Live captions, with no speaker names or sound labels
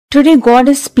Today, God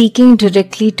is speaking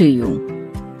directly to you.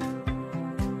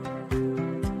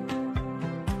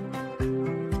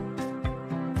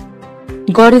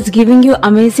 God is giving you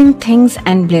amazing things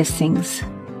and blessings.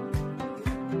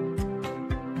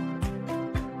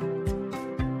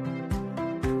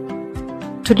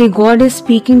 Today, God is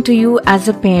speaking to you as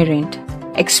a parent,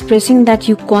 expressing that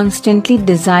you constantly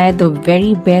desire the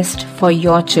very best for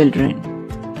your children.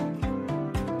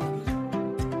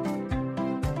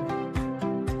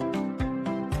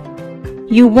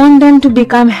 You want them to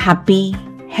become happy,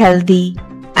 healthy,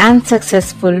 and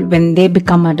successful when they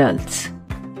become adults.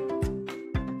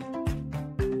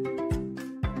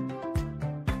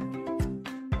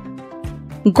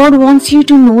 God wants you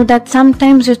to know that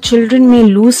sometimes your children may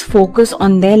lose focus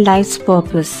on their life's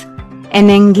purpose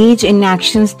and engage in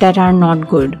actions that are not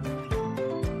good.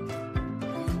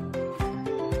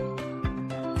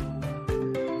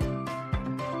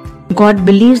 God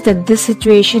believes that this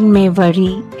situation may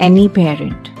worry any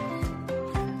parent.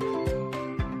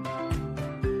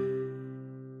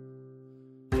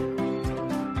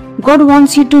 God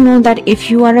wants you to know that if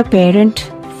you are a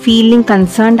parent feeling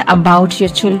concerned about your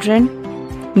children,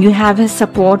 you have His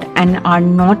support and are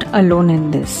not alone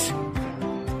in this.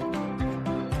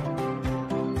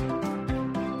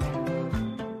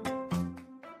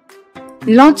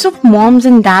 Lots of moms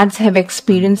and dads have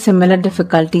experienced similar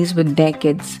difficulties with their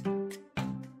kids.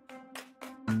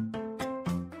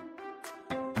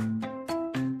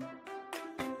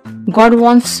 God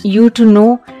wants you to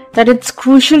know that it's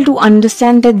crucial to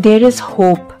understand that there is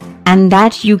hope and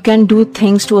that you can do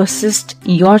things to assist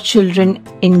your children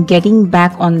in getting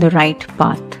back on the right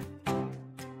path.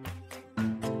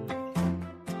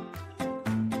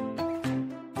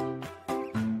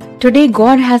 Today,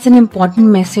 God has an important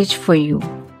message for you.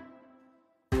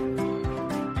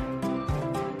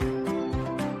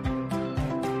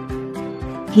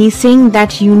 He's saying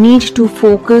that you need to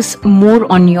focus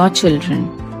more on your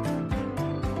children.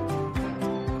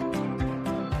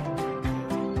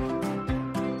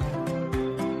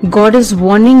 God is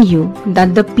warning you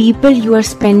that the people you are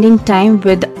spending time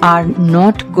with are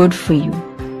not good for you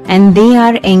and they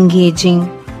are engaging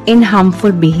in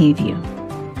harmful behavior.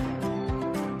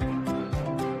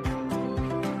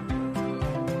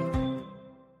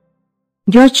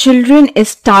 Your children is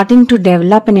starting to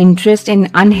develop an interest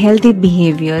in unhealthy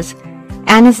behaviors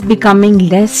and is becoming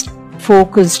less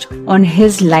focused on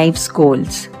his life's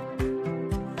goals.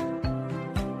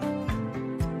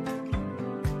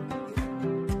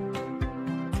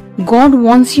 God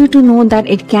wants you to know that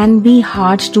it can be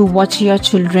hard to watch your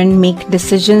children make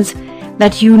decisions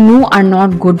that you know are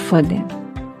not good for them.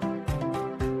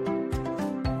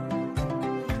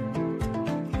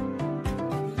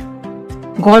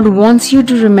 God wants you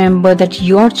to remember that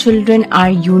your children are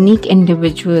unique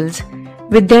individuals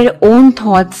with their own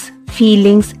thoughts,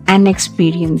 feelings, and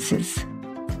experiences.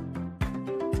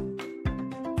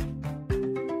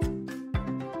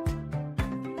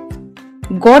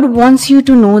 God wants you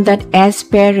to know that as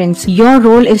parents, your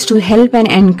role is to help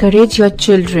and encourage your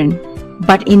children,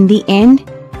 but in the end,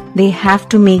 they have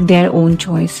to make their own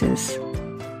choices.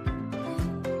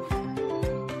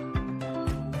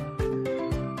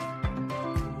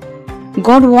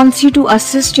 God wants you to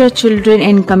assist your children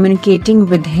in communicating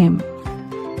with Him.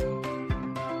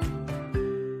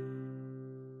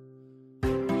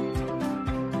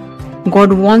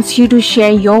 God wants you to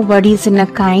share your worries in a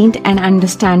kind and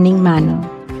understanding manner.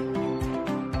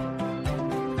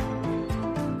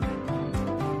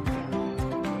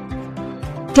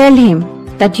 Tell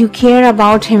Him that you care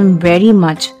about Him very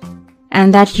much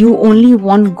and that you only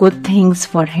want good things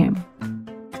for Him.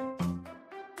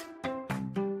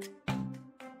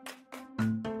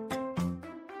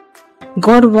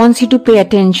 God wants you to pay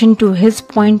attention to His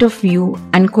point of view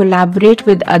and collaborate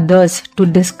with others to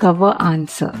discover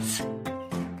answers.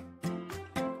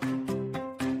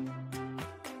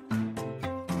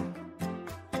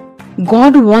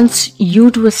 God wants you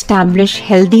to establish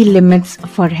healthy limits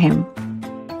for Him.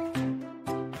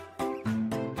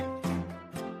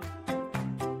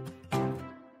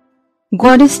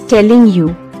 God is telling you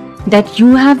that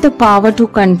you have the power to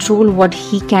control what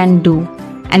He can do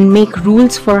and make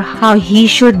rules for how He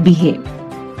should behave.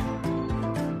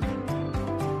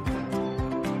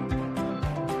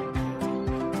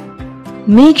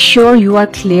 Make sure you are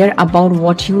clear about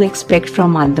what you expect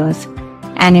from others,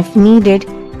 and if needed,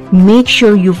 make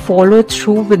sure you follow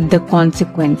through with the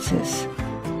consequences.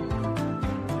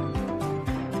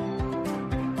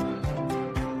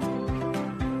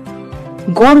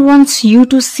 God wants you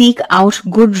to seek out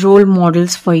good role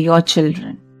models for your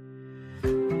children.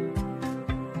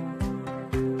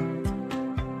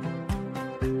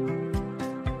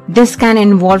 This can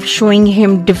involve showing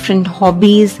him different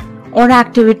hobbies or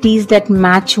activities that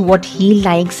match what he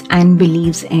likes and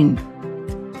believes in.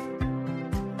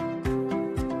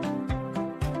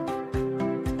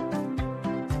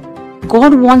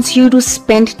 God wants you to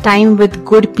spend time with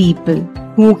good people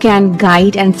who can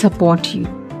guide and support you.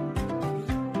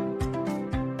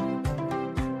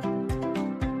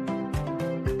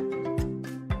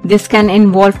 This can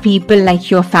involve people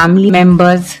like your family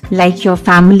members,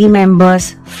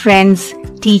 friends,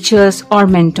 teachers, or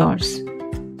mentors.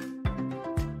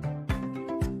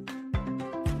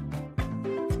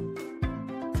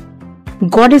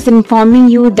 God is informing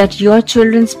you that your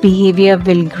children's behavior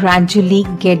will gradually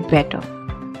get better.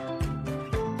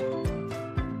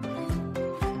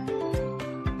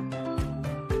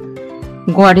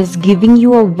 God is giving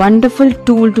you a wonderful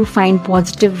tool to find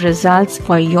positive results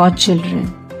for your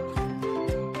children.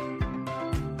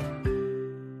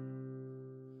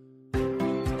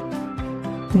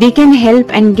 They can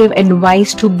help and give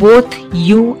advice to both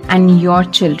you and your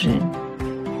children.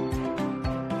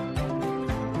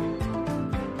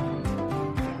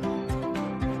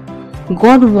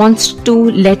 God wants to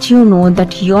let you know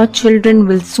that your children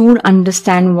will soon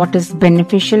understand what is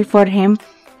beneficial for Him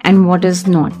and what is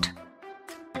not.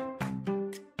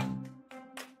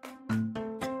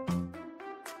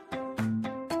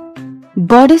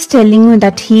 God is telling you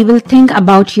that He will think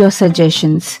about your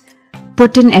suggestions,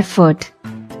 put in effort,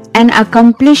 and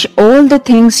accomplish all the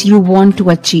things you want to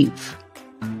achieve.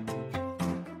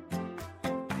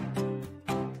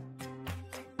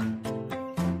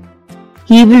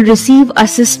 He will receive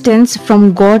assistance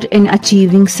from God in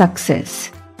achieving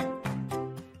success.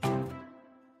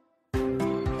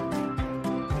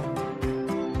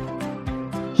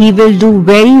 He will do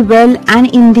very well,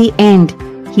 and in the end,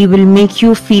 He will make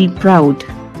you feel proud.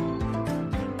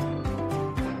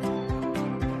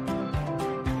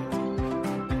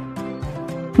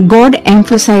 God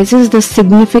emphasizes the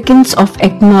significance of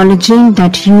acknowledging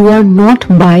that you are not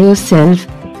by yourself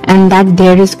and that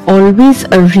there is always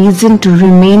a reason to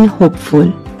remain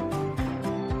hopeful.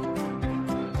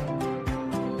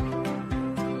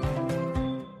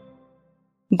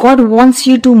 God wants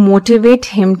you to motivate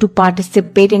him to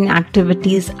participate in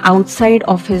activities outside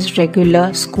of his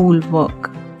regular school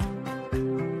work.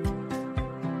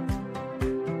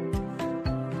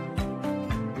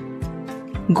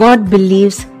 God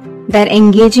believes that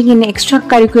engaging in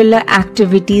extracurricular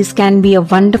activities can be a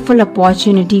wonderful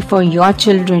opportunity for your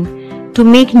children to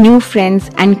make new friends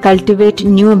and cultivate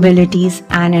new abilities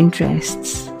and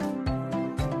interests.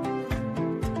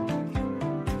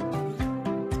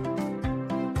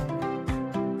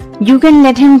 You can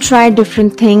let him try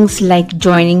different things like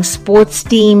joining sports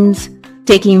teams,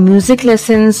 taking music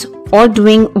lessons, or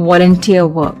doing volunteer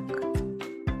work.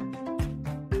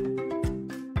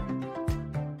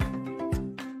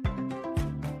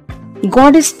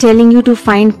 God is telling you to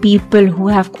find people who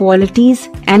have qualities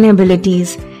and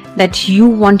abilities that you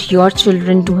want your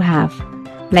children to have,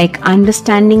 like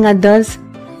understanding others,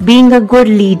 being a good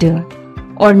leader,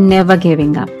 or never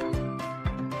giving up.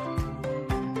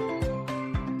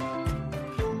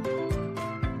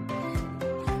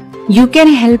 You can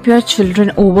help your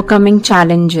children overcoming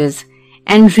challenges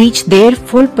and reach their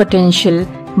full potential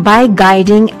by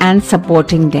guiding and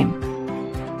supporting them.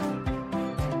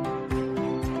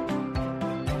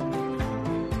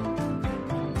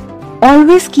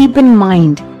 Always keep in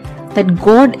mind that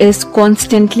God is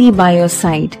constantly by your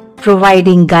side,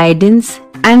 providing guidance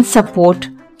and support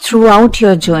throughout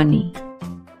your journey.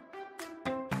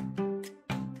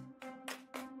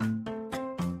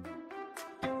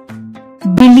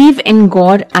 Believe in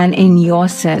God and in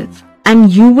yourself,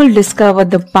 and you will discover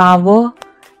the power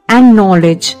and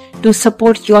knowledge to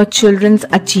support your children's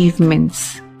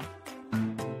achievements.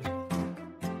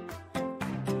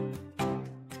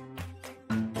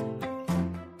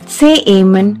 Say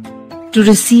Amen to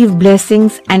receive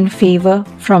blessings and favor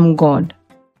from God.